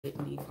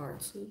Whitney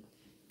part two.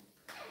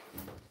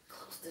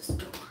 Close this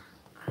door.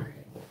 All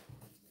right.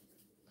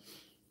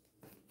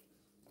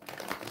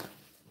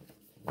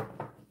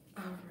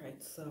 All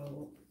right.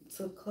 So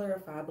to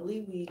clarify, I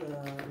believe we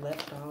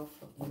left off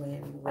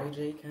when Ray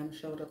J kind of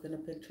showed up in the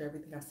picture.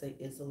 Everything I say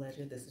is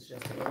alleged. This is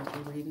just an energy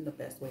reading, the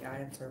best way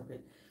I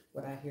interpret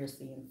what I hear,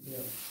 see, and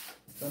feel.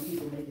 Some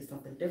people may get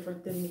something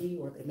different than me,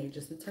 or they may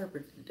just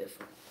interpret it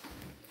different.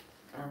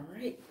 All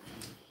right.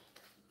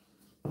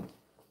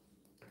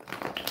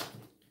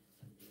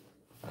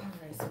 All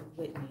right, so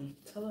Whitney,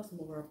 tell us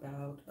more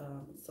about,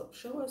 so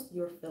show us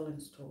your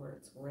feelings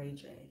towards Ray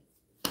J.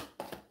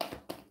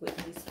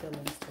 Whitney's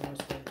feelings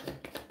towards Ray J.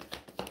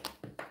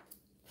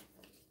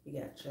 We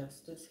got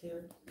Justice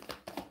here.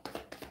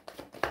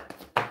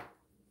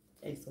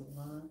 Ace of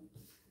Wands.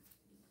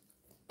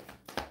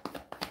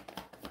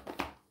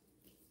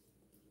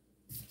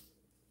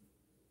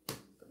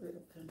 Three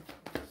of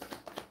Pentacles.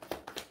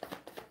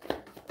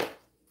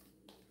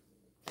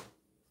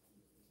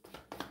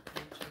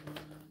 Page of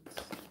Wands.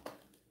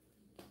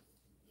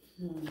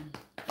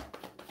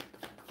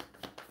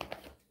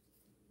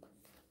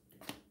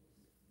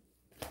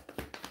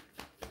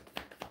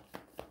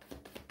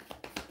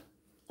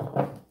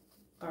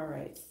 All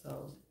right,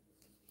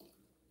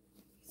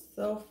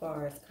 so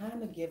far it's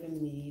kind of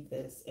giving me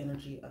this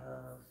energy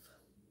of,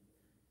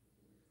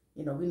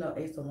 we know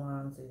Ace of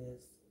Wands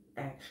is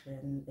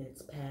action,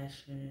 it's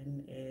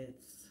passion,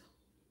 it's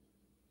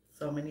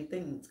so many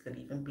things. Could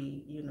even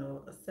be,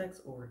 a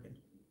sex organ.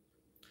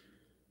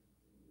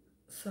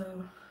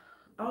 So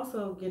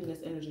also getting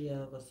this energy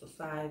of a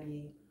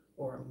society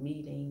or a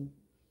meeting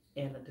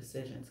and a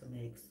decision to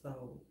make.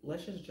 So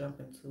let's just jump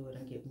into it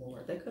and get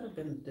more. There could have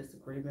been a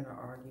disagreement or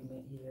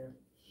argument here.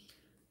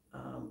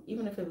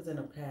 Even if it was in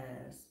the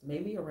past,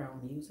 maybe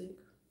around music.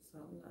 So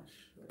I'm not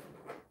sure.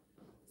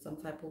 Some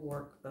type of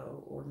work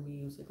though, or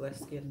music.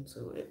 Let's get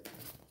into it.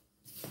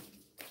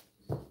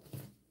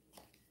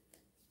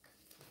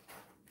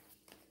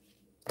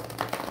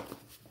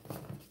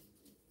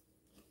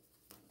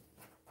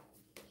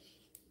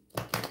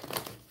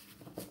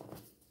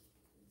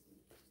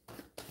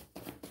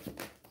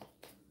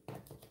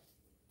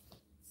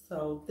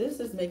 So this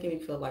is making me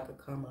feel like a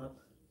come up.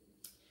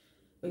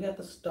 We got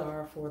the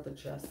Star for the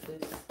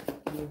Justice.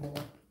 More.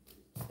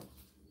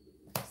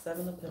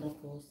 Seven of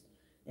Pentacles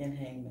and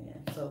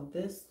Hangman. So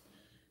this,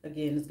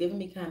 again, is giving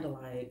me kind of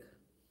like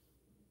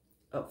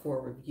up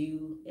for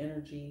review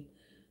energy.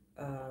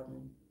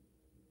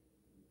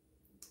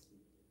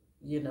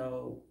 You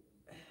know,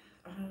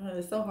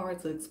 it's so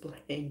hard to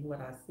explain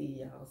what I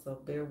see, y'all.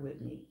 So bear with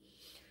me.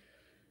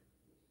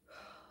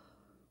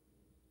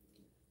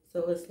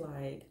 So it's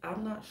like,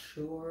 I'm not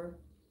sure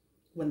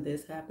when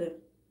this happened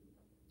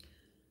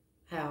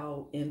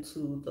how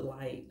into the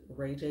light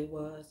Ray J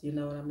was, you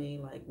know what I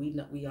mean? Like we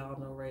all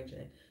know Ray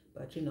J,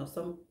 but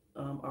some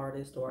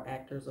artists or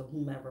actors or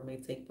whomever may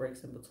take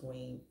breaks in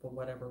between for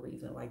whatever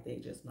reason, like they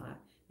just not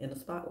in the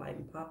spotlight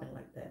and popping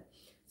like that.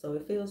 So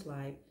it feels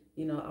like,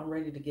 I'm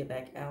ready to get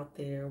back out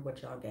there,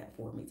 what y'all got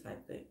for me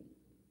type thing.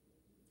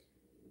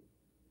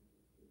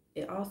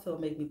 It also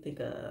made me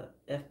think of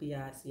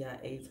FBI,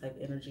 CIA type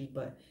energy,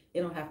 but it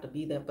don't have to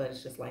be that, but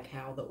it's just like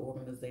how the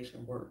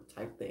organization worked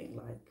type thing,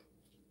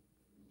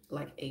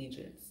 like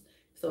agents.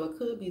 So it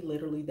could be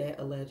literally that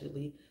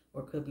allegedly,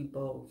 or it could be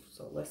both.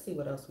 So let's see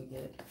what else we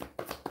get.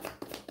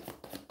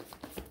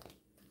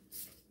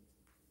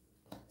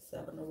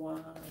 Seven of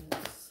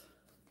Wands,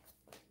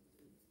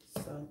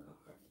 Sun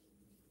card.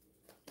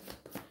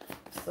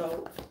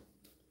 So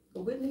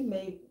Whitney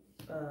may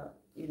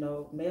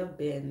have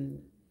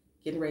been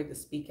getting ready to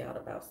speak out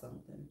about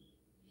something.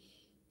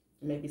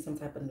 Maybe some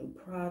type of new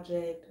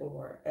project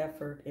or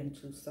effort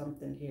into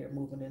something here,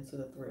 moving into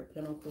the Three of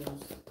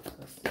Pentacles.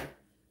 Let's see.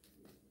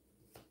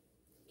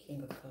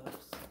 King of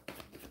Cups.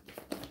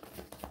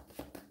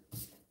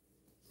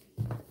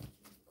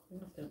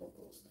 Queen of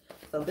Pentacles.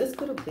 So this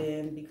could have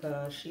been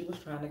because she was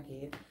trying to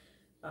get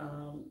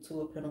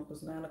Two of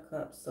Pentacles, Nine of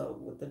Cups. So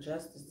with the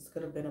Justice, this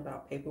could have been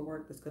about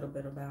paperwork. This could have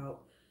been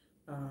about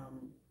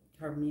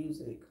her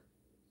music.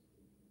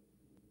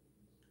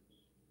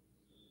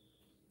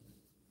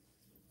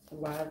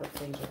 Why the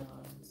Page of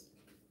Wands?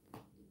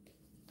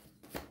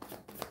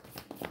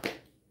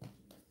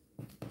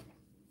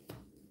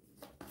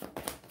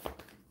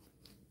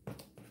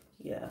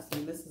 Yeah,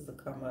 see, this is the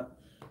come up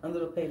under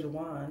the Page of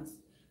Wands,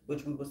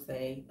 which we would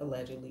say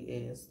allegedly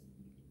is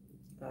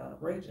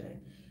Ray J.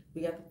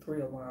 We got the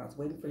Three of Wands,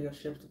 waiting for your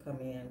ships to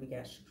come in. We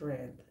got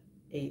Strength.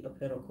 Eight of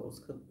Pentacles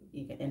could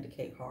even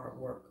indicate hard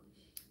work.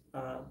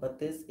 But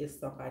this is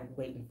somebody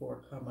waiting for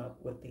a come up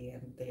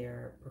within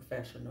their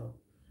professional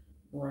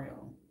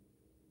realm.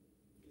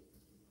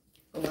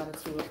 A lot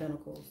of Two of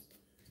Pentacles.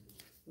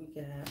 We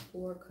got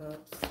Four of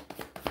Cups.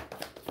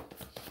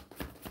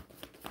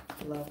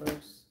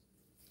 Lovers.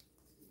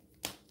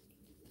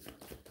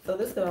 So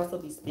this could also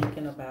be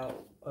speaking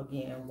about,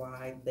 again,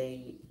 why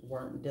they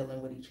weren't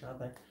dealing with each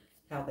other,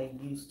 how they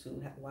used to,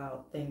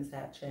 while things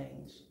have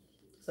changed.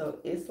 So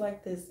it's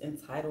like this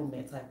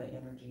entitlement type of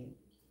energy.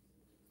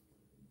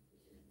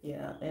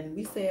 Yeah, and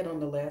we said on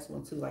the last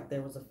one too, like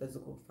there was a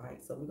physical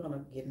fight. So we're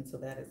gonna get into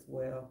that as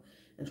well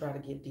and try to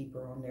get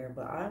deeper on there.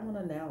 But I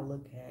wanna now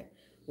look at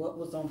what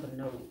was on the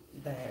note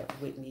that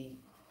Whitney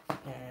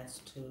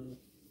passed to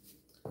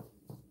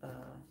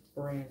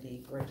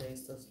Brandy, Ray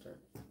J's sister.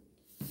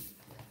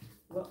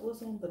 What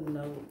was on the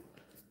note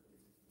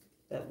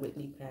that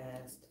Whitney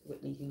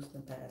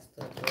Houston passed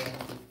to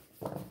Brandy,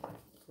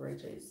 Ray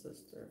J's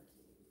sister,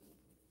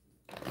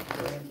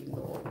 Brandy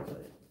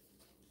Norwood?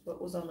 What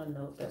was on the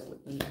note that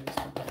Whitney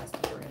Houston passed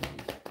to Brandy?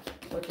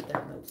 What did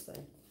that note say?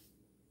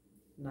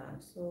 Nine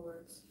of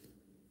Swords.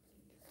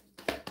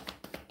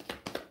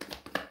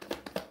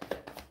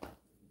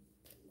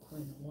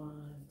 Queen of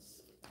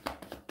Wands.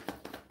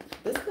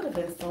 This could have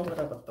been somewhat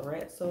of a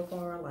threat so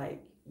far.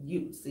 Like,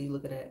 you, see,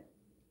 look at that.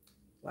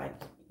 Like,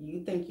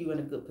 you think you in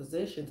a good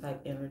position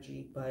type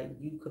energy, but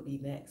you could be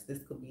next.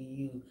 This could be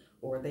you,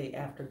 or they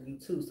after you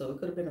too. So it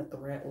could have been a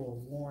threat or a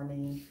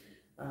warning.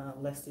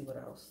 Let's see what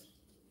else.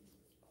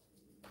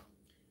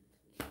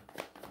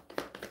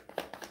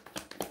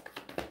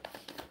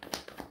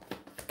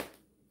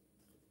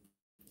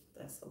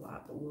 That's a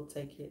lot, but we'll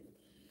take it.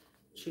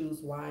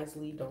 Choose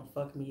wisely. Don't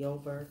fuck me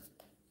over.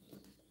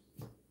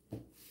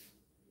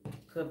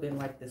 Could have been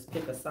like this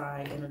pick a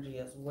side energy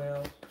as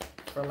well,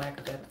 for lack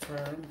of a better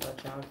term,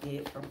 but y'all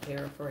get from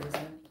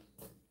paraphrasing.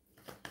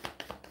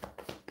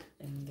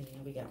 And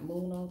then we got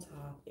Moon on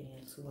top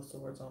and Two of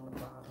Swords on the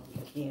bottom.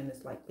 Again,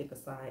 it's like pick a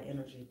side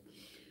energy.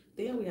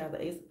 Then we have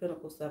the Ace of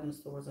Pentacles, Seven of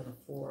Swords, and the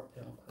Four of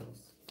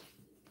Pentacles.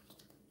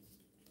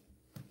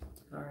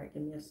 All right,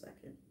 give me a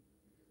second.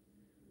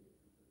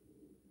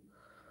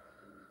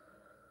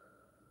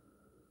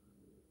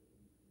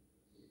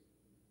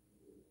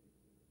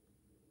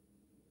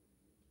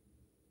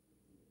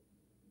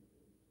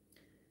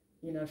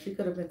 You know, she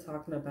could have been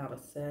talking about a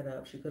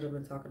setup. She could have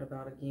been talking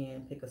about,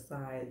 again, pick a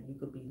side. You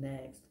could be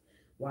next.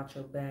 Watch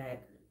your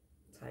back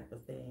type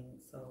of thing.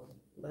 So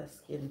let's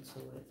get into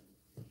it.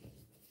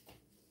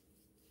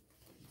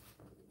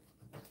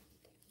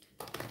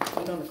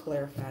 We're going to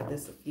clarify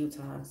this a few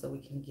times so we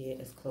can get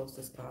as close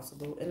as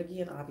possible. And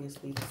again,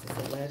 obviously, this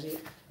is alleged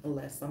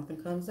unless something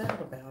comes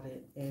out about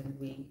it and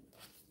we,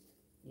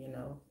 you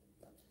know,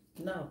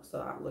 no. So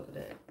I look at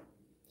that.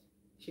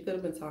 She could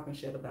have been talking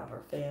shit about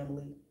her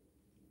family,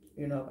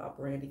 you know, about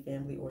Brandy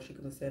family, or she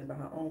could have said about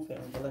her own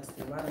family. But let's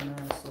see, why the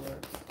Nine of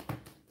Swords?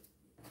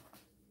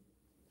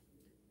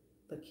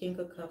 The King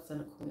of Cups and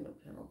the Queen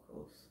of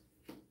Pentacles.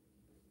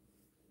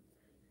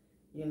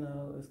 You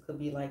know, it could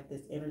be like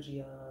this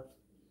energy of,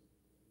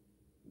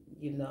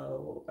 you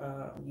know,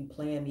 you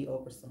playing me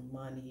over some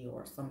money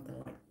or something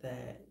like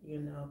that, you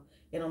know.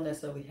 It don't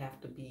necessarily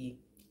have to be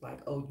like,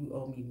 oh, you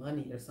owe me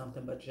money or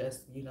something, but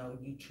just, you know,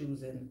 you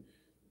choosing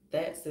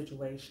that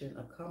situation,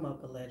 a come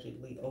up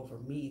allegedly over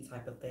me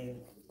type of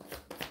thing.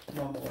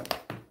 One more.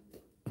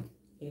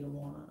 Eight of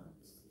Wands.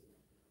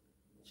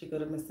 She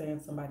could have been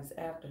saying somebody's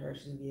after her.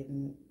 She's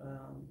getting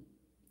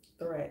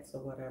threats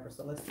or whatever.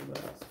 So let's see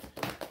what else.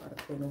 The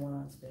Queen of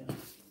Wands then.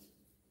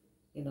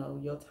 You know,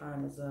 your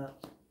time is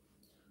up,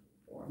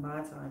 or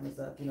my time is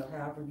up. You know,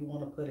 however you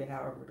want to put it,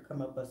 however to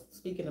come up. But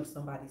speaking of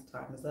somebody's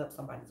time is up,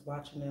 somebody's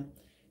watching them.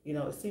 You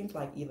know, it seems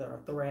like either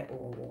a threat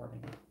or a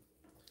warning.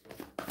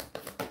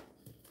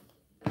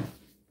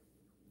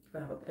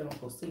 Five of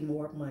Pentacles. See,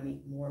 more money,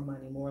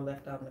 more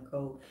left out in the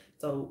cold.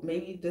 So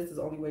maybe this is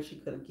the only way she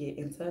could get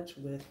in touch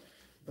with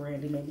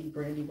Brandy. Maybe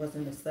Brandy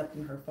wasn't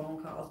accepting her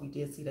phone calls. We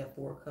did see that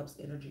Four of Cups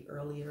energy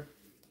earlier.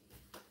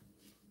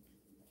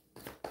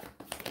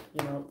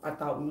 You know, I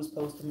thought we were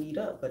supposed to meet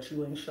up, but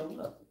you ain't show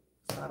up.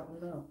 So I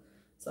don't know.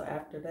 So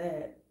after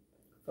that,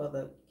 for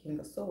the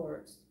King of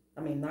Swords,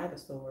 I mean Knight of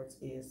Swords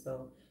is,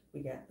 so we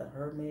got the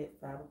Hermit,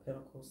 Five of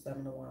Pentacles,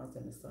 Seven of Wands,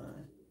 and the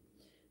Sun.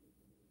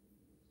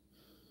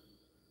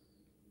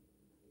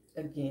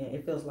 Again,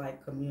 it feels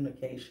like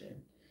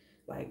communication.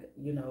 Like,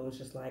 you know, it's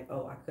just like,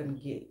 oh, I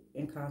couldn't get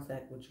in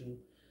contact with you.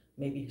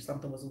 Maybe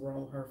something was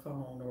wrong with her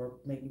phone, or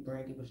maybe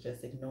Brandy was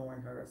just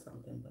ignoring her or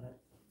something. But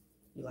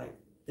you like,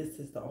 this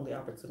is the only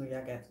opportunity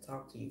I got to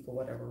talk to you for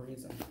whatever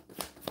reason.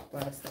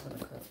 Why the Seven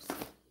of Cups?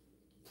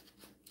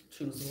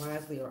 Choose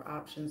wisely or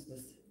options.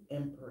 This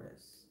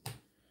Empress.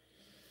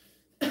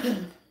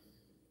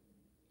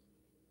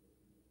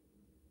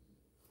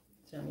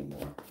 Tell me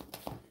more.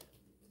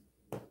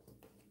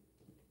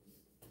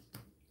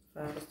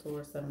 Five of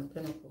Swords, Seven of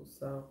Pentacles.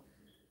 So,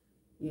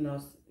 you know,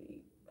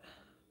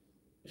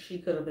 she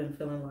could have been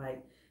feeling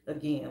like,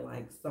 again,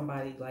 like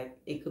somebody, like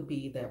it could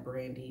be that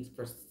Brandy's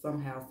for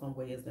somehow, some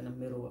way is in the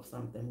middle of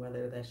something,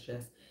 whether that's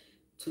just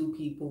two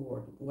people or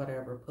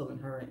whatever, pulling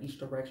her in each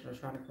direction or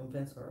trying to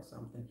convince her or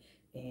something.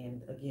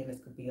 And again, this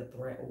could be a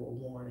threat or a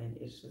warning.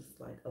 It's just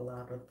like a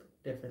lot of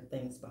different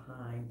things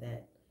behind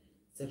that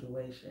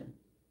situation.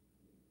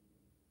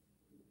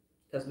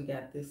 Because we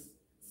got this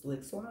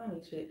slick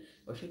slimy shit,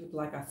 or she could be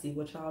like, I see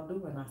what y'all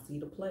doing, I see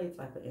the play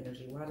type of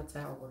energy. Why the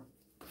Tower?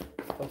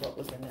 For what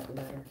was in that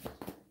letter?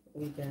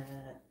 We got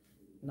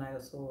Knight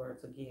of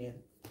Swords again.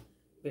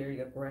 Very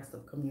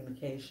aggressive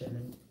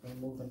communication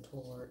and moving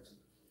towards.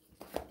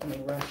 And they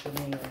rushing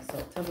in.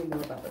 So tell me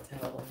more about the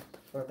Tower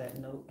for that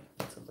note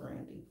to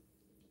Brandy.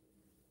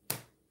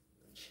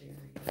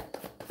 Chariot.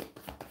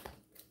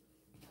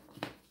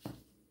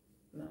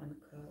 9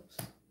 of Cups.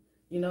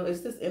 You know,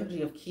 it's this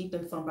energy of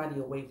keeping somebody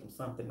away from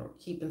something or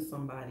keeping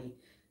somebody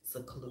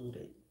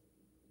secluded.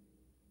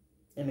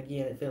 And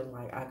again, it feels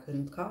like I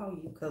couldn't call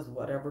you because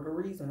whatever the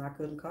reason, I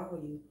couldn't call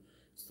you.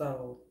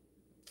 So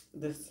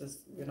this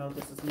is, you know,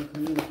 this is me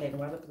communicating.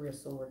 Why the 3 of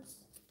Swords?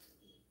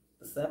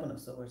 The 7 of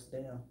Swords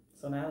down.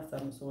 So now the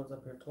 7 of Swords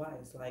up here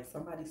twice. Like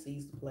somebody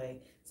sees the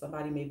play.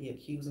 Somebody may be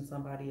accusing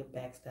somebody of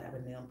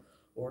backstabbing them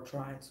or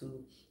trying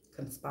to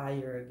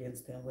conspire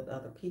against them with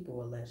other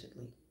people,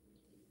 allegedly.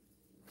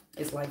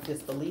 It's like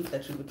this belief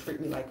that you would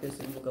treat me like this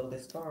and you would go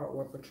this far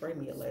or betray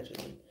me,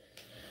 allegedly.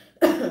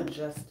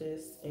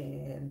 Justice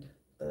and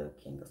the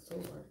King of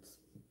Swords.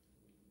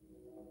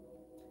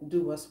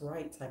 Do what's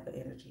right type of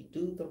energy.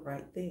 Do the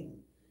right thing.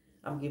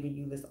 I'm giving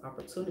you this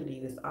opportunity,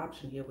 this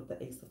option here with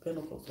the Ace of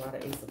Pentacles. Why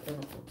the Ace of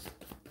Pentacles?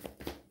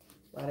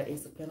 Why the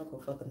Ace of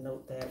Pentacles for the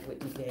note that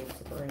Whitney gave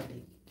to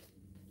Brandy?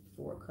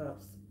 4 of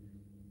Cups.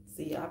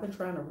 See, I've been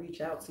trying to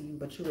reach out to you,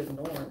 but you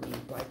ignoring me.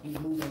 Like you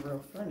moving real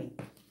funny.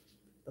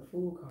 The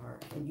Fool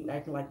card. And you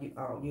acting like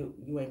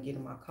you ain't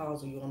getting my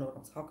calls or you don't know what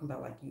I'm talking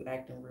about. Like you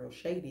acting real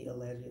shady,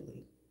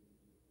 allegedly.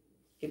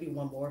 Give me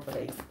one more for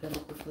the Ace of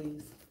Pentacles,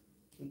 please.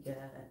 We got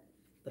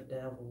the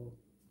Devil.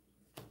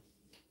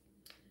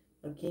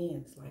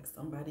 Again, it's like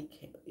somebody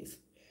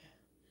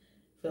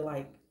feel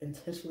like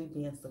intentionally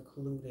being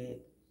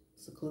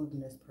secluding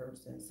this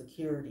person.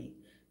 Security.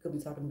 Could be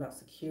talking about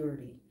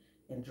security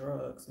and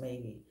drugs,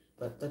 maybe.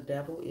 But the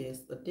Devil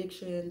is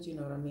addictions, you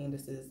know what I mean?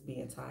 This is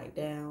being tied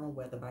down,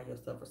 whether by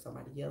yourself or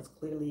somebody else.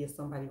 Clearly, it's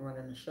somebody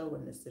running the show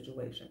in this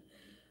situation.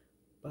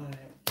 But,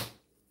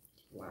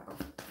 wow.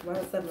 Why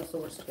the 7 of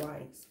Swords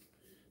twice?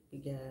 We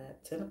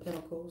got 10 of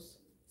Pentacles.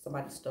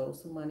 Somebody stole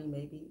some money,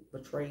 maybe.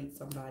 Betrayed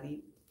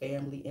somebody.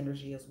 Family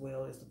energy as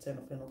well as the 10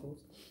 of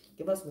Pentacles.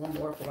 Give us one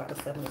more for why the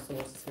 7 of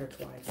Swords is here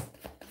twice.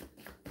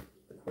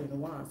 The Queen of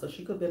Wands. So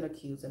she could have been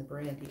accusing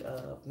Brandy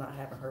of not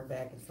having her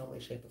back in some way,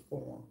 shape, or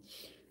form.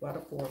 Why the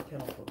 4 of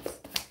Pentacles?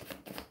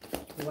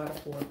 Why the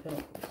 4 of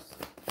Pentacles?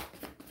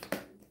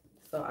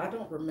 So I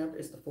don't remember.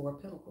 It's the 4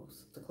 of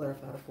Pentacles. To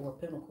clarify the 4 of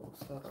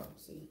Pentacles. Hold on,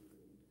 see.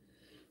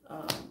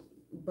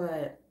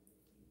 But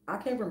I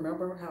can't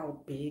remember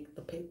how big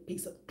the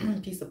piece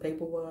of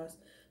paper was.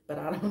 But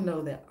I don't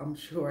know that. I'm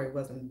sure it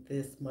wasn't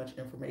this much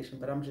information.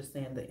 But I'm just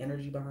saying the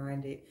energy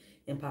behind it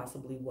and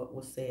possibly what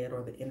was said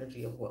or the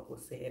energy of what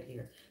was said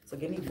here. So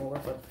give me more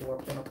for the 4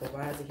 of Pentacles.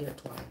 Why is it here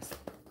twice?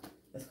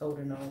 It's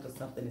holding on to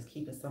something. It's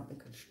keeping something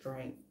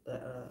constrained.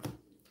 The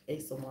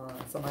Ace of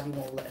Wands. Somebody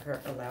won't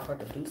allow her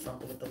to do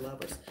something with the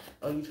Lovers.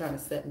 Oh, you trying to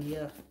set me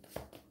up?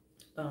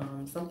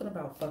 Something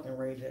about fucking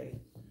Ray J.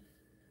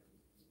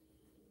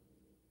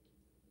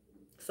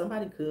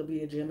 Somebody could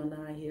be a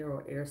Gemini here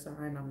or air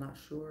sign. I'm not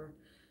sure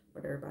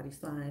what everybody's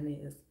sign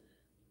is.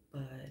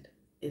 But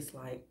it's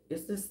like,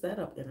 it's this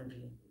setup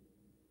energy.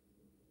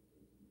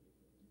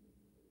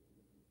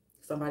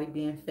 Somebody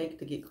being fake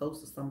to get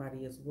close to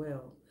somebody as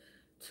well.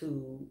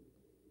 To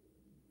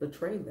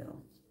betray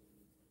them.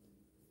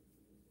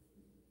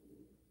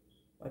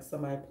 Like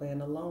somebody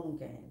playing a long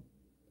game.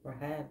 Or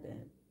had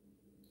been.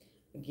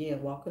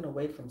 Again, walking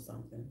away from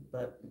something.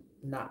 But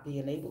not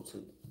being able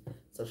to.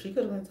 So she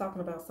could have been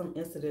talking about some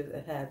incident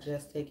that had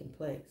just taken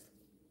place.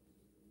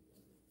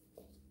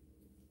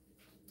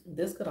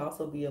 This could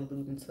also be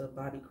alluding to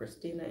Bobby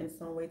Christina in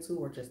some way too,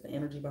 or just the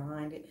energy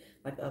behind it,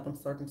 like other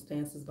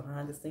circumstances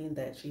behind the scene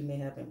that she may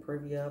have been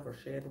privy of or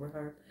shared with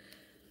her.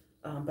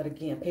 But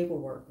again,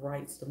 paperwork,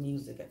 rights, the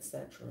music,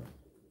 etc.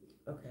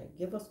 Okay,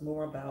 give us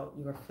more about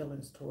your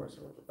feelings towards,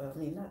 I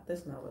mean, not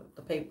this note,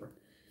 the paper,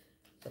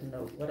 the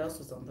note. What else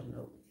is on the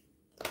note?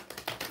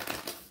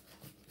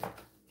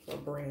 For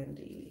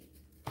Brandy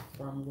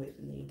from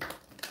Whitney.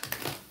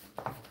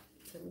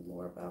 Tell me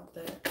more about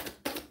that.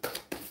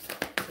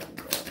 Tell me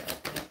more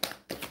about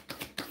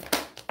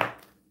that.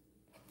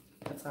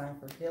 A time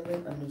for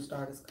healing. A new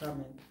start is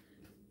coming.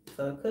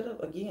 So it could have,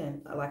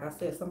 again, like I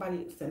said,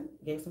 somebody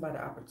gave somebody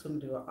the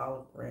opportunity or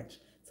olive branch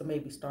to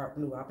maybe start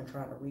new. I've been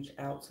trying to reach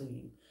out to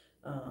you.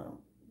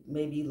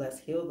 Maybe let's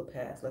heal the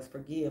past. Let's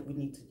forgive. We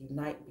need to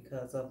unite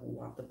because of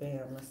off the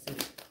bam. Let's see.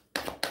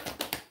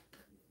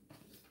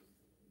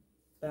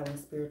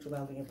 Balance,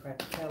 spirituality, and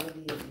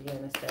practicality.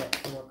 Again, it's that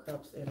 4 of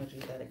Cups energy,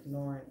 that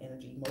ignoring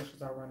energy.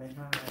 Emotions are running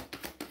high.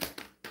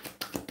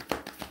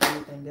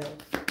 Anything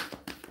else?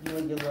 You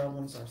and your loved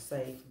ones are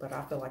safe, but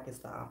I feel like it's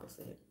the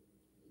opposite.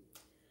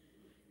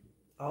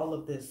 All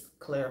of this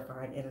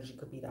clarifying energy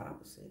could be the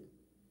opposite.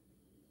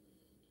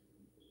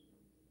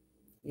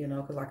 You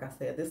know, because like I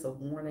said, this is a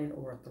warning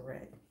or a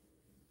threat.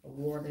 A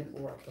warning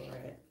or a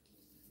threat.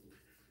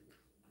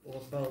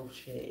 Or both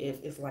shit.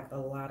 It's like a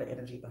lot of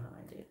energy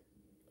behind it.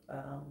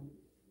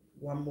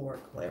 One more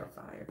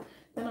clarifier.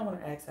 Then I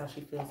want to ask how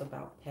she feels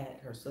about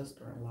Pat, her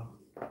sister-in-law.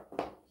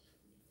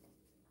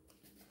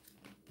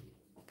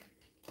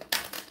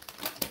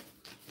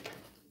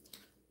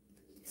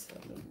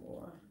 Tell me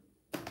more.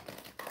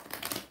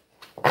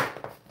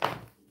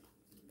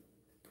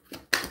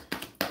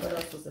 What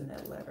else was in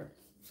that letter?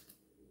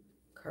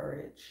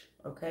 Courage.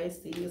 Okay,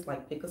 see, it's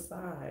like pick a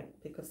side.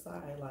 Pick a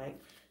side. Like,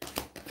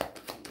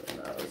 you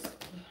know, it's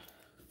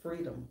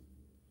freedom.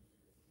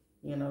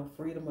 You know,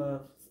 freedom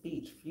of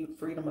speech,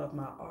 freedom of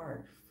my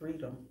art,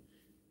 freedom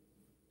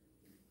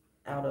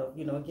out of,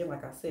 you know, again,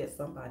 like I said,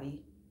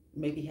 somebody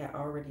maybe had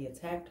already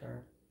attacked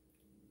her,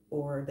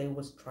 or they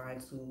was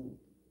trying to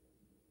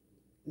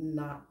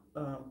not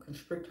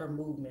constrict her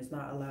movements,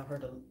 not allow her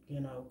to, you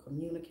know,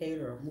 communicate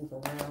or move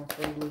around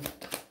freely,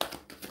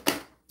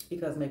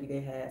 because maybe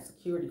they had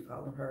security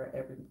following her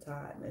every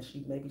time, and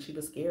she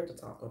was scared to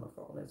talk on the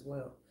phone as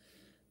well.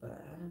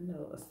 But I don't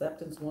know,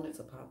 acceptance wanted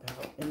to pop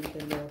out.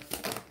 Anything else?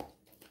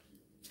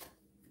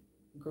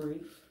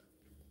 Grief.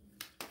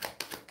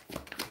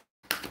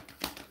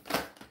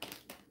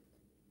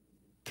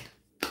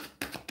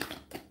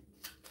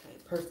 Okay,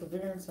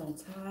 perseverance on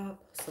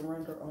top,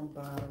 surrender on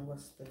bottom.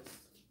 What's this?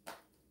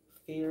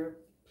 Fear,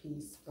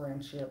 peace,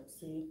 friendship.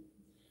 See,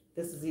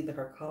 this is either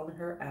her calling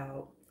her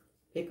out,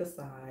 pick a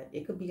side.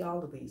 It could be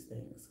all of these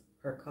things.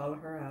 Her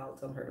calling her out,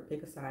 telling her to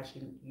pick a side.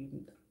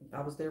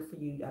 I was there for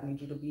you. I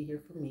need you to be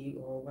here for me,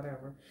 or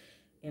whatever.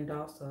 And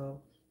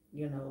also,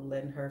 you know,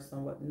 letting her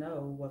somewhat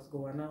know what's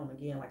going on.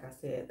 Again, like I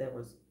said, there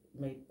was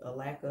maybe a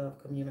lack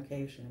of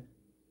communication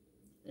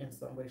in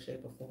some way,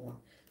 shape, or form.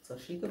 So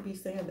she could be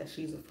saying that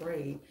she's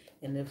afraid,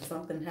 and if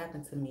something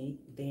happened to me,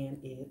 then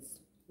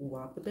it's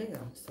whop the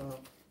bam. So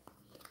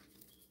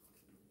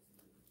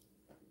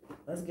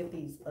let's get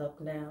these up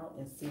now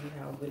and see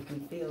how Whitney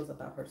feels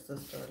about her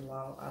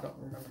sister-in-law. I don't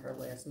remember her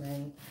last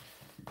name.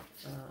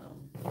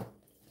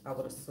 I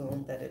would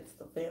assume that it's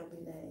the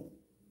family name.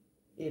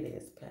 It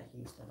is Pat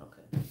Houston.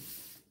 Okay.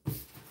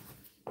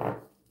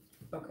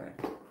 Okay.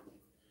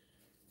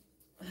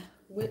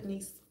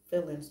 Whitney's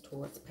feelings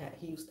towards Pat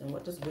Houston.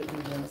 What does Whitney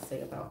want to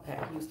say about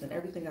Pat Houston?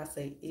 Everything I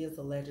say is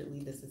allegedly.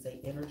 This is a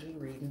energy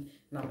reading,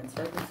 and I'm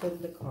interpreting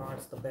the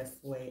cards the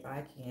best way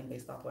I can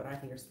based off what I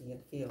hear, see,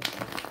 and feel.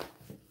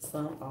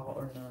 Some, all,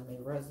 or none may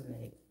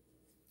resonate.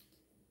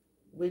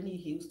 Whitney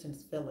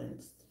Houston's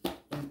feelings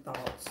and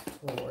thoughts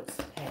towards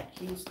Pat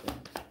Houston.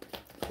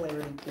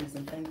 Clarity, please,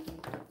 and thank you.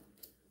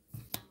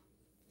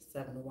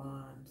 7 of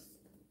Wands.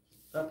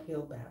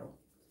 Uphill battle.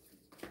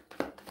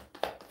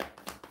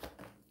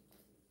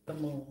 The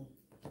Moon.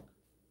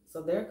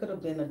 So there could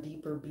have been a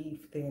deeper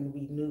beef than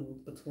we knew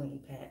between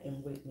Pat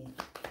and Whitney.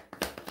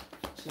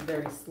 She's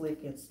very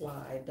slick and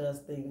sly, does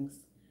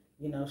things,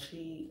 you know,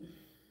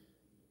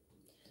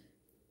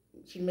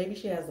 maybe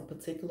she has a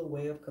particular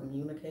way of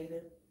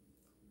communicating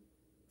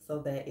so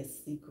that it's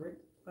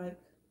secret, like.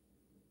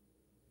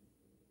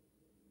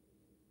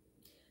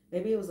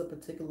 Maybe it was a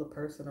particular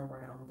person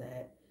around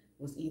that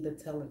was either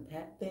telling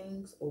Pat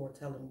things or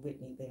telling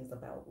Whitney things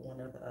about one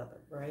or the other,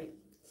 right?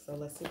 So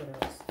let's see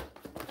what else.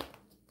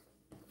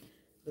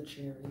 The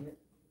Chariot.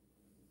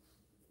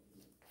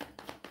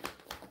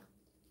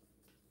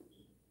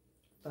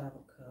 5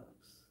 of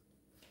Cups.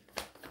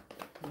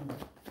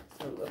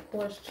 So of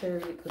course,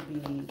 Chariot could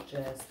be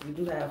just, we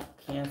do have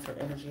Cancer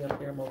energy up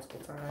here multiple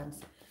times.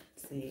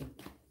 See,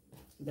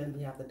 then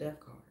we have the Death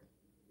card.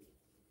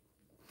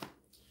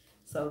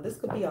 So this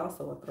could be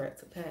also a threat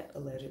to Pat,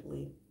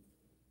 allegedly.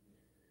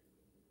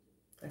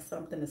 That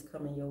something is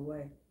coming your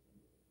way.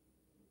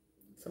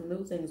 Some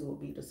new things will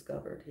be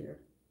discovered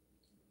here.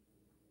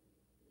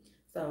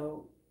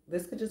 So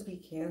this could just be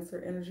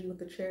Cancer energy with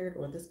the Chariot,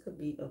 or this could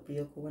be a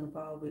vehicle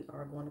involved. We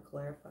are going to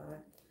clarify.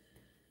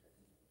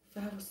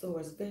 5 of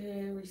Swords,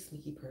 very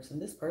sneaky person.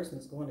 This person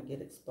is going to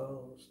get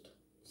exposed.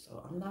 So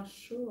I'm not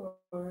sure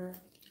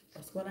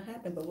what's going to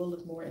happen, but we'll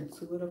look more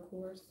into it, of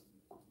course.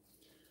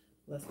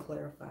 Let's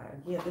clarify.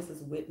 Yeah, this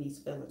is Whitney's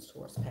feelings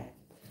towards Pat,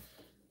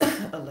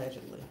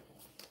 allegedly.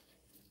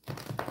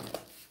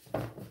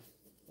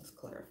 Let's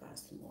clarify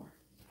some more.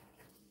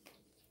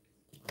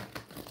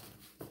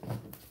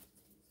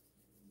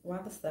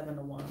 Why the 7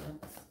 of Wands?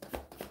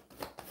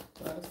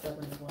 Why the 7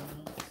 of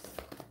Wands?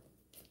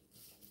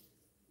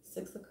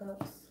 6 of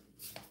Cups.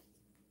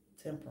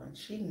 Temperance.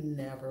 She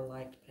never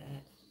liked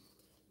Pat.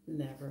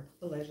 Never.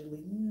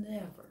 Allegedly,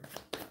 never.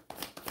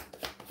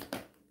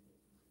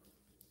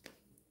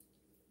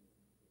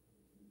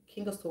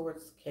 King of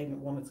Swords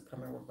wanted to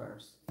come in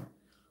reverse.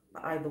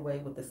 Either way,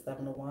 with the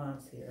 7 of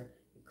Wands here,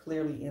 it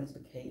clearly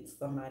indicates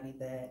somebody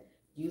that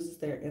uses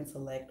their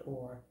intellect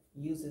or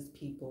uses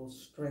people's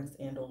strengths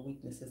and or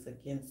weaknesses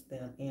against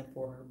them and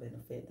for her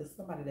benefit. There's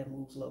somebody that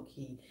moves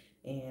low-key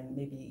and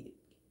maybe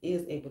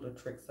is able to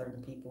trick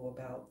certain people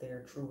about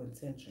their true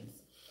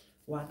intentions.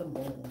 Why the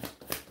Moon?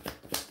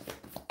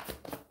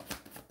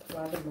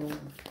 Why the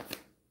Moon?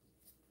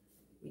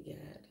 We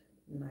got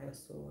Knight of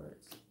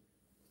Swords.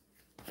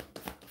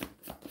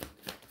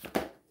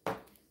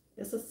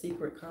 It's a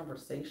secret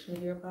conversation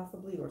here,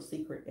 possibly, or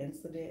secret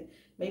incident.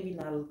 Maybe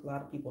not a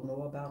lot of people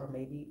know about, or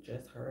maybe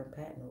just her and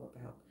Pat know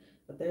about.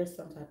 But there's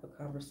some type of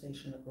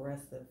conversation,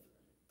 aggressive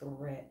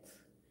threat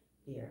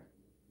here.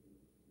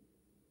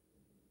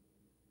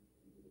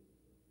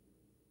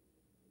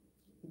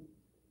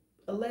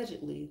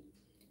 Allegedly,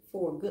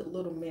 for a good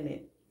little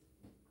minute,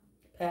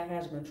 Pat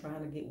has been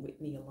trying to get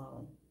Whitney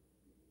alone.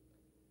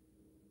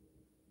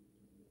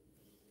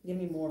 Give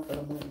me more for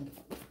the moon.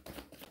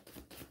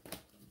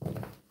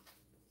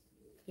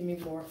 Give me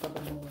more for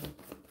the moon.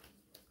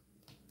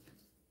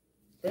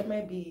 There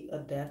may be a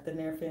death in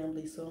their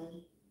family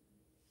soon.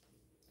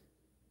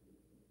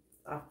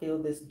 I feel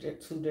this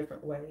two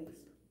different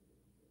ways.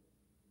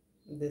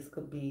 This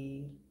could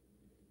be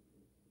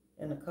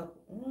in a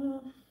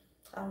couple,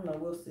 I don't know,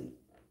 we'll see.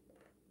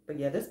 But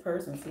yeah, this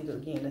person, see,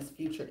 again, this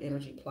future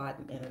energy,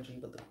 plotting energy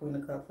with the Queen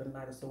of Cups and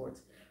Knight of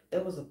Swords.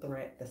 There was a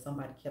threat that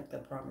somebody kept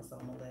their promise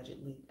on,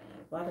 allegedly.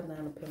 Why the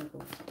Nine of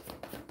Pentacles?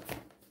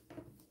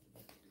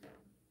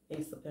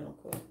 Ace of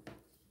Pentacles.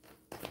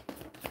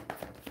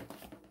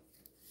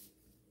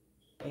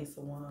 Ace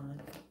of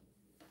Wands.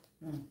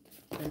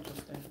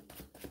 Interesting.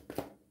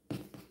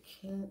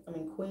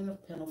 Queen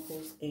of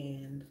Pentacles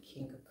and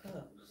King of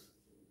Cups.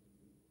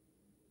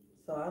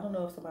 So I don't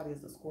know if somebody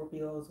is a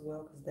Scorpio as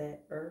well, because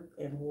that earth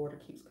and water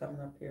keeps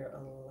coming up here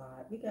a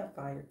lot. We got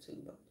fire too,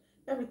 but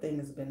everything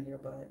has been here.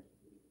 But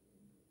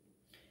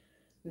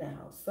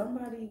now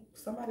somebody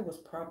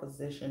was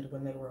propositioned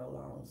when they were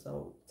alone.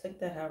 So take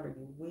that however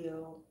you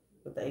will.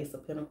 With the Ace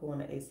of Pentacles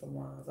and the Ace of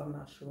Wands, I'm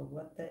not sure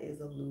what that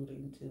is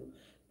alluding to,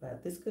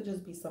 but this could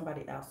just be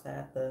somebody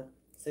outside the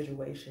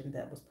situation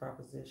that was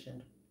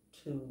propositioned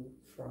to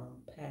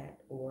from Pat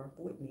or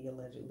Whitney,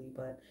 allegedly.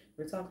 But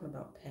we're talking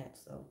about Pat,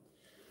 so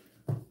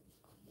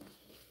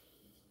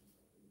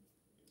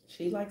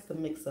she likes to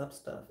mix up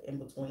stuff in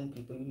between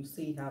people. You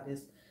see how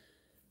this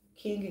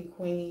king and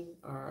queen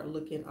are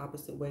looking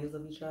opposite ways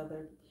of each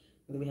other.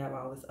 And then we have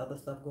all this other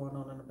stuff going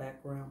on in the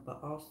background, but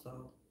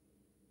also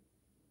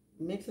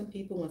mixing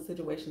people in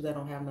situations that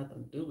don't have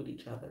nothing to do with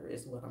each other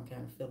is what I'm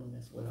kind of feeling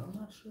as well. I'm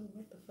not sure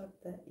what the fuck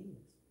that is.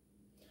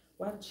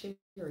 Why the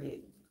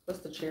chariot?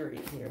 What's the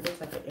chariot here? What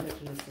type of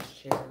energy is this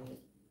chariot?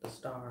 The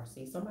star.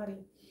 See, somebody...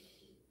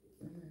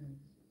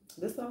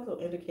 This also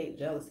indicates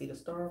jealousy. The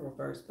star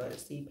reversed, but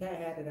see, Pat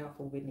had it out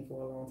for Whitney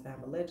for a long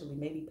time. Allegedly,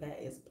 maybe Pat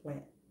is a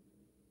plant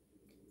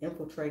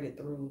infiltrated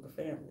through the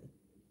family.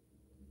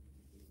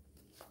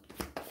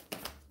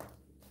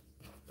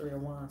 Three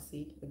of Wands.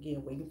 See,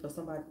 again, waiting for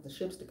somebody, the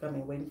ships to come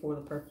in, waiting for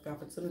the perfect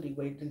opportunity,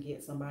 waiting to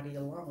get somebody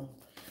alone.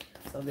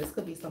 So this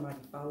could be somebody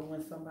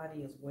following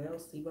somebody as well.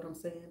 See what I'm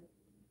saying?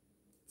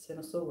 Ten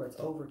of Swords,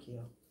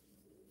 overkill.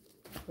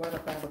 Why the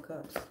Five of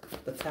Cups?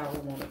 The Tower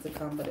wanted to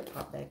come, but it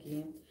popped back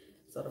in.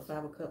 So the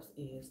Five of Cups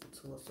is the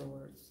Two of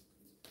Swords.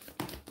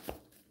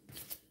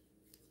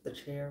 The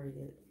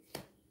Chariot.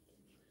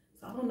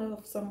 So I don't know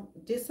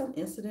if did some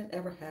incident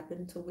ever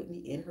happen to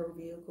Whitney in her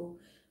vehicle?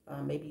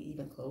 Maybe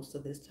even close to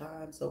this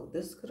time. So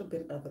this could have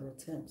been other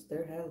attempts.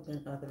 There have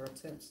been other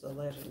attempts,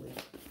 allegedly.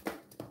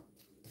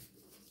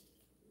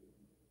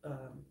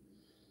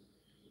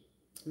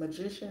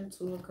 Magician,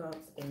 Two of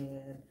Cups,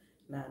 and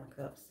Nine of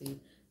Cups. See,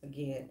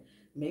 again,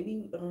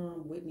 maybe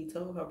Whitney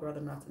told her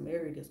brother not to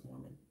marry this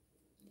woman.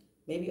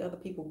 Maybe other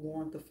people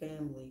warned the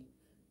family.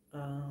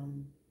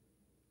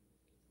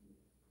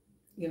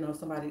 You know,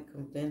 somebody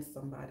convinced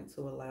somebody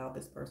to allow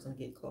this person to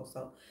get close.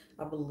 So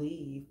I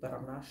believe, but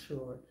I'm not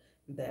sure,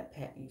 that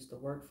Pat used to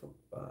work for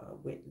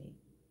Whitney.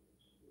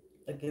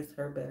 Against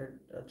her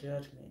better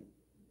judgment.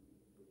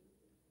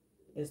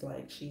 It's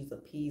like she's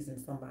appeasing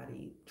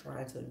somebody,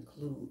 trying to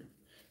include.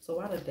 So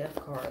why the Death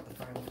card, the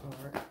final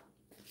card?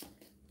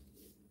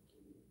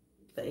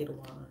 The Eight of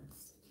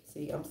Wands.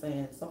 See, I'm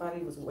saying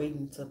somebody was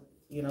waiting to,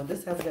 you know,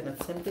 this has been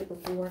attempted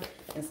before,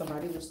 and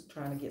somebody was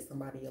trying to get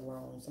somebody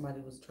alone. Somebody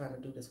was trying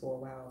to do this for a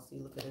while. See,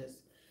 look at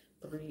this.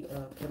 Three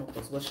of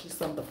Pentacles. Was she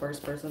the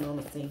first person on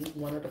the scene?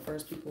 One of the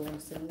first people on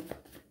the scene?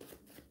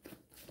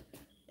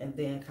 And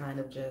then kind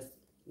of just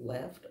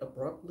left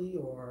abruptly,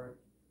 or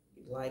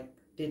like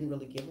didn't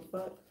really give a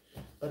fuck.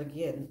 But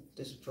again,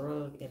 this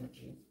drug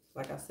energy.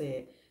 Like I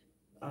said,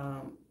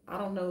 I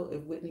don't know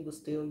if Whitney was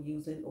still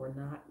using or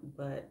not,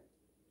 but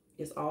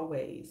it's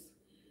always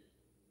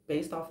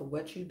based off of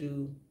what you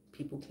do.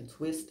 People can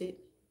twist it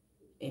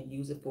and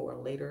use it for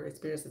later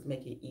experiences,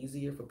 make it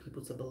easier for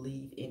people to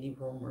believe any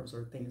rumors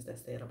or things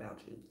that's said about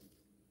you.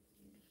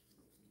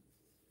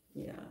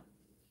 Yeah.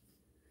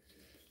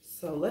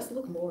 So let's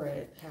look more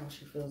at how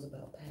she feels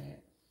about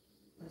Pat.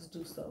 Let's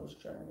do Soul's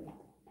Journey.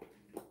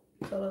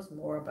 Tell us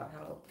more about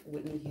how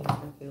Whitney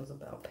Houston feels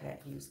about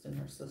Pat Houston,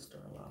 her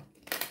sister-in-law.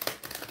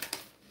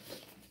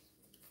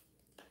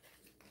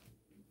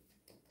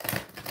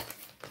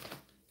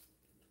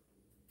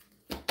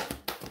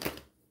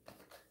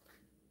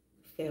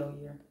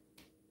 Failure.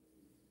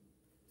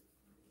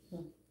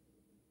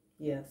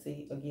 Yeah,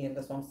 see, again,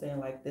 that's what I'm saying.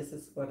 Like, this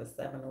is for the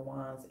Seven of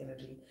Wands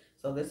energy.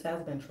 So this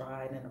has been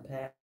tried in the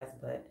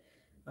past, but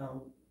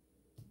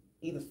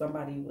either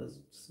somebody was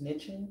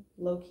snitching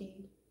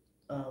low-key,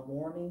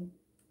 warning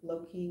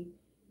low-key,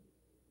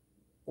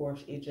 or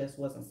it just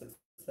wasn't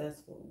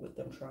successful with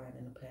them trying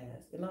in the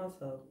past. And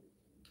also,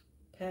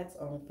 Pat's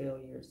own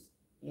failures,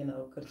 you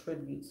know,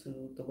 contribute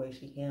to the way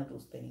she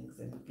handles things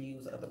and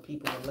views other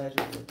people,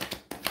 allegedly.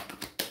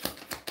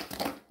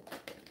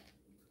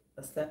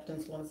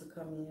 Acceptance wants to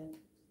come in,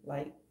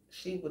 like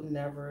she would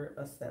never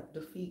accept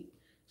defeat.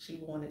 She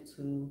wanted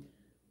to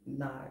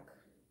knock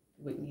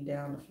Whitney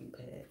down a few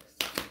pegs.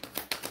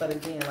 But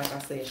again, like I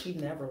said, she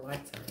never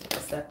liked her.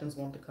 Acceptance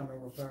wanted to come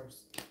in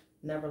reverse.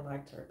 Never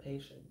liked her.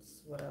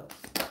 Patience. What else?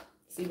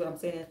 See what I'm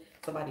saying?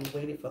 Somebody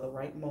waited for the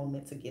right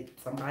moment to get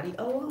somebody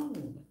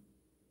alone.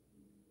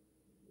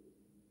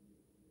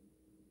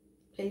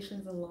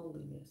 Patience and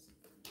loneliness.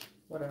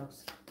 What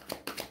else?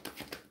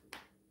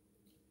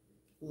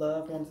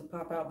 Love wanted to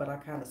pop out, but I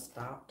kind of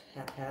stopped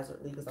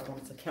haphazardly because I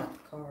wanted to count the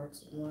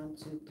cards. 1,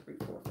 2, 3,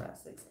 4, 5,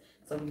 6.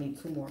 So we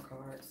need 2 more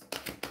cards.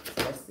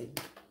 So let's see.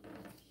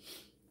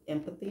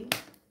 Empathy.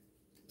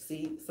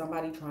 See,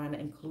 somebody trying to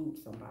include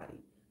somebody.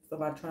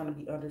 Somebody trying to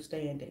be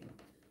understanding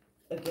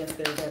against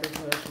their better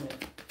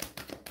judgment.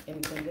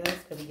 Anything else?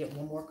 Can we get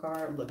one more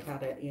card? Look how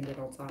that ended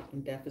on top.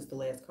 And death is the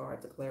last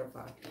card to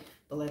clarify.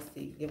 But let's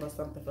see. Give us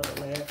something for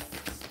the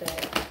last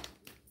stack.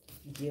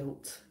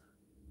 Guilt.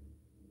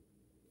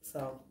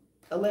 So,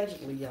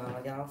 allegedly,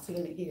 y'all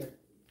seen it here.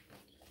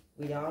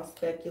 We all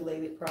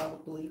speculated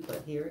probably,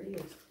 but here it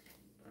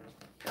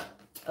is.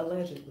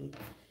 Allegedly.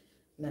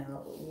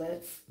 Now,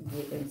 let's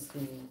get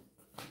into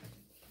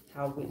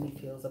how Whitney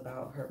feels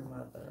about her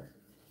mother.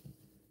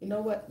 You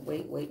know what?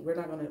 Wait. We're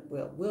not going to,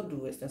 well, we'll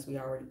do it since we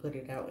already put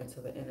it out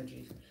into the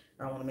energies.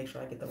 I want to make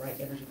sure I get the right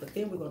energy. But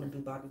then we're going to do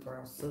Bobby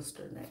Brown's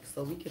sister next.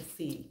 So we can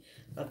see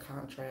a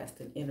contrast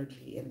and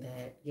energy in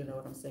that. You know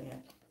what I'm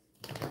saying?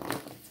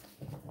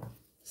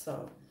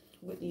 So,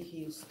 Whitney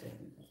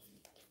Houston.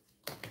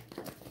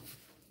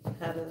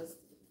 How does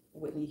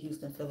Whitney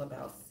Houston feel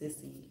about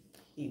Sissy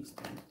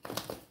Houston,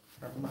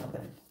 her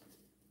mother?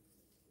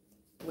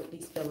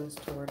 Whitney's feelings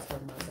towards her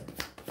mother.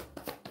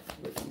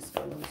 Whitney's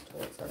feelings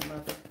towards her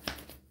mother.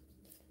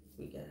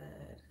 We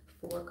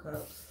got 4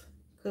 cups.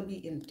 Could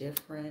be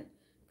indifferent.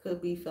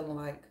 Could be feeling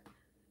like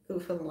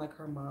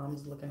her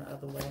mom's looking the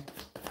other way.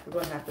 We're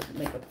gonna have to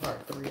make a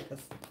part 3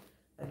 because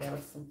I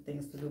got some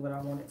things to do, but I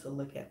wanted to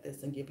look at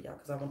this and give y'all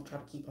because I want to try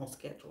to keep on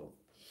schedule.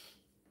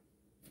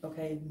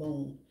 Okay,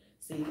 Moon.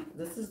 See,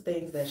 this is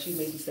things that she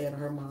may be saying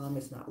her mom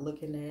is not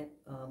looking at.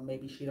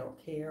 Maybe she don't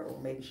care, or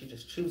maybe she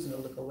just choosing to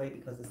look away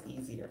because it's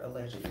easier,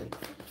 allegedly.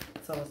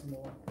 Tell us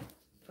more.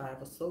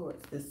 5 of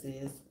Swords. This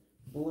is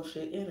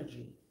bullshit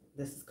energy.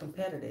 This is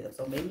competitive.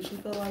 So maybe she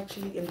feel like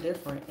she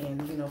indifferent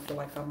and, you know, feel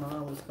like her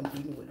mom was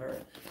competing with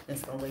her in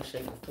some way,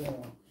 shape, or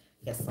form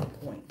at some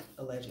point,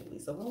 allegedly.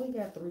 So we only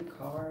got 3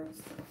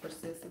 cards for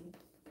Sissy.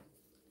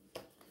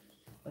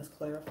 Let's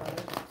clarify.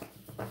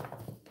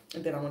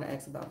 And then I want to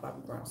ask about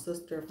Bobby Brown's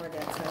sister if I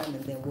got time,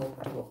 and then we'll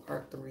do a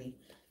part 3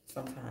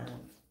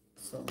 sometime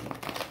soon.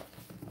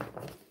 All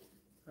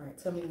right,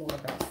 tell me more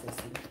about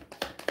Sissy.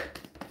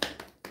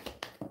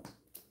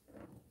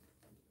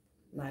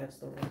 Knight of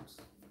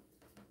Swords.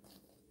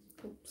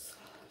 Oops,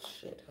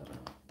 shit, hold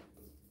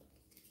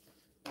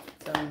on.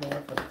 Tell me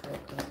more for the 4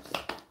 cups.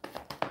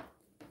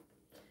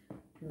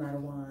 Knight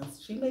of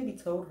Wands. She maybe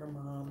told her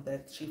mom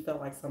that she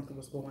felt like something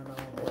was going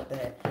on, or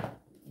that,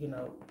 you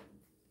know,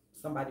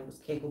 somebody was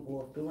capable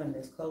of doing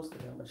this close to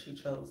them, but she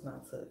chose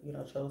not to, you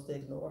know, chose to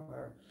ignore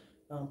her.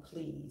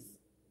 Please,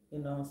 you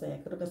know what I'm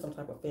saying? Could have been some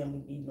type of family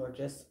meeting or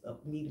just a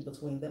meeting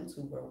between them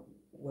two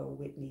where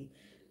Whitney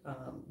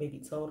maybe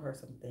told her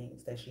some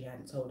things that she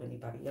hadn't told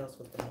anybody else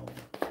with the moon.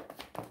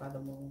 By the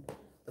moon,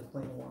 the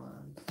Queen of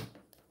Wands.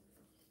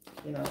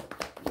 You know,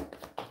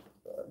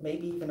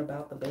 maybe even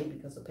about the baby,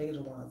 because the Page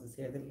of Wands is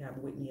here. Then we have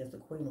Whitney as the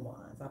Queen of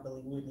Wands. I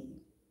believe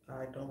Whitney,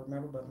 I don't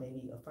remember, but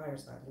maybe a fire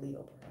sign,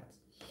 Leo perhaps.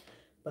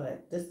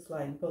 But this is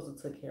like, you're supposed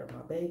to take care of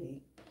my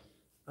baby,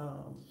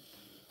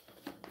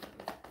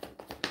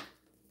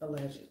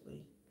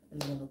 allegedly.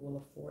 And then the Wheel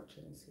of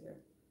Fortune is here.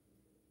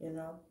 You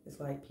know, it's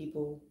like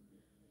people,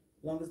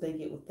 as long as they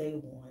get what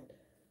they want.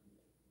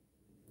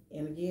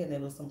 And again, there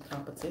was some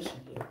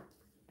competition here.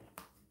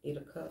 8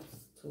 of Cups,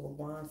 2 of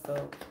Wands.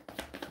 So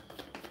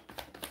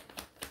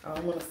I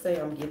don't want to say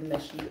I'm getting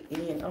that she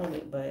in on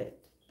it, but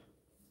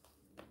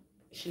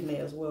she may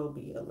as well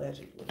be,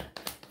 allegedly.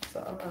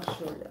 So I'm not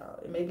sure, y'all.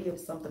 Maybe it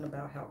was something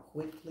about how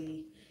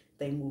quickly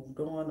they moved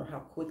on, or how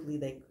quickly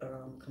they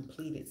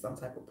completed some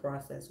type of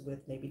process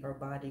with maybe her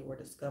body or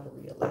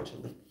discovery,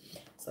 allegedly.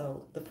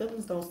 So the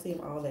feelings don't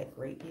seem all that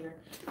great here,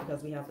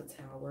 because we have the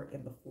Tower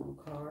and the Fool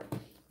card.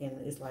 And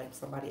it's like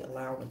somebody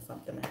allowing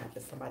something to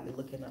happen, somebody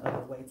looking the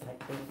other way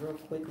type thing. Real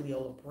quick,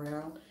 Leola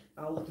Brown.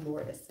 I'll look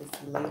more at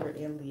Sissy later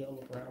and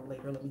Leola Brown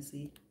later. Let me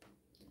see.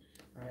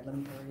 All right, let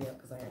me hurry up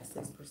because I have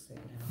 6%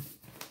 now.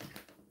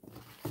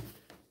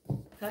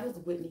 How does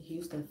Whitney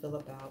Houston feel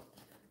about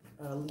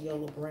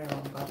Leola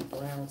Brown, Bobby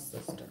Brown's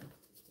sister?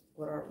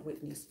 What are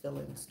Whitney's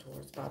feelings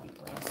towards Bobby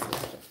Brown's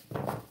sister,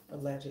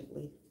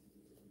 allegedly?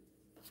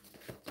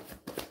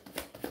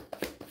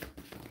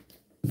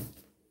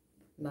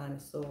 Nine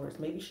of Swords.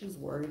 Maybe she's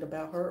worried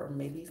about her, or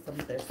maybe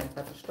there's some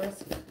type of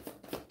stress here.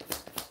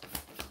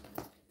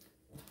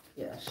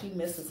 Yeah, she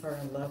misses her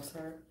and loves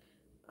her.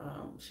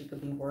 She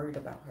could be worried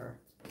about her.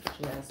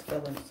 She has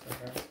feelings for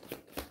her.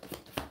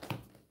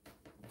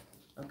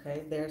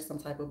 Okay, there's some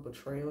type of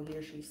betrayal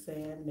here, she's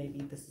saying. Maybe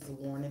this is a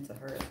warning to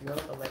her as well,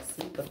 but let's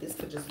see. But this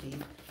could just be,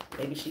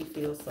 maybe she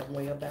feels some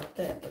way about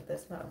that, but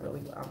that's not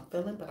really what I'm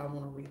feeling, but I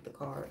want to read the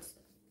cards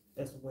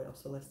as well.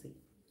 So let's see.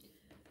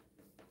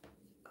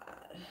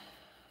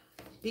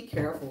 Be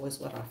careful is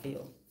what I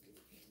feel.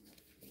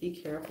 Be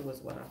careful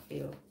is what I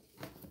feel.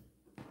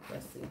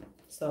 Let's see.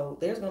 So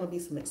there's going to be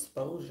some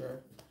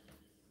exposure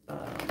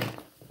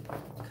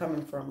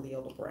coming from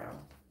Leola Brown,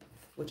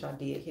 which I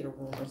did hear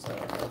rumors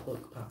of a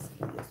book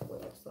possibly as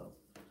well. So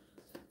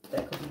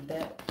that could be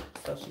that.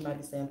 So she might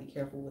be saying be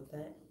careful with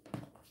that.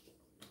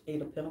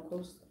 8 of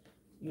Pentacles.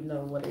 You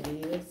know what it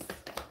is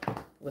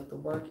with the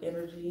work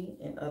energy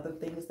and other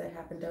things that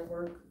happened at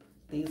work.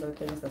 These are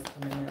things that's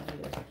coming out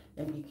here.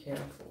 And be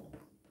careful.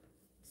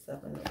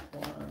 7 of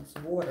Wands.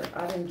 Water.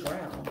 I didn't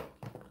drown.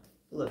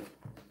 Look.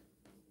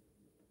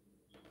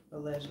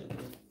 Allegedly.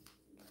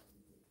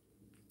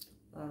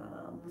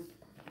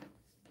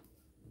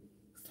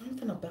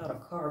 Something about a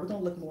car. We're going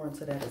to look more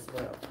into that as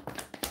well.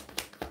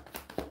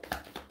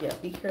 Yeah,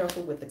 be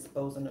careful with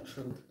exposing the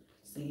truth.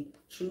 See,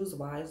 choose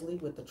wisely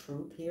with the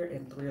truth here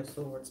in 3 of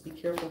Swords. Be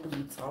careful who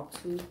you talk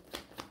to.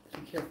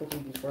 Be careful who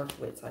you work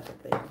with, type of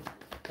thing.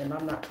 And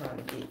I'm not trying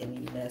to get any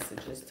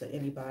messages to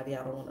anybody.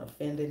 I don't want to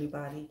offend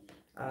anybody.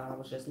 I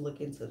was just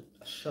looking to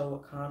show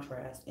a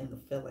contrast in the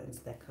feelings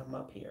that come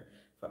up here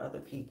for other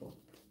people.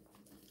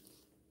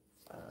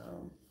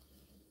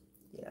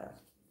 Yeah.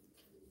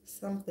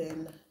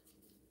 Something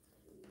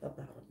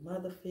about a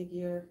mother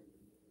figure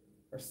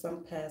or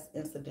some past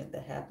incident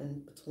that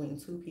happened between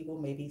 2 people,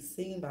 maybe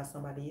seen by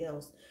somebody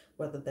else,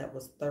 whether that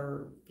was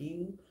third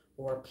view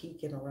or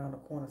peeking around the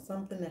corner.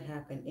 Something that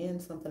happened in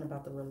something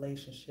about the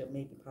relationship,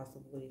 maybe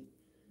possibly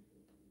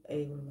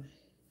a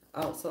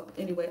so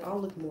anyway,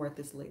 I'll look more at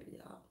this later,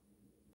 y'all.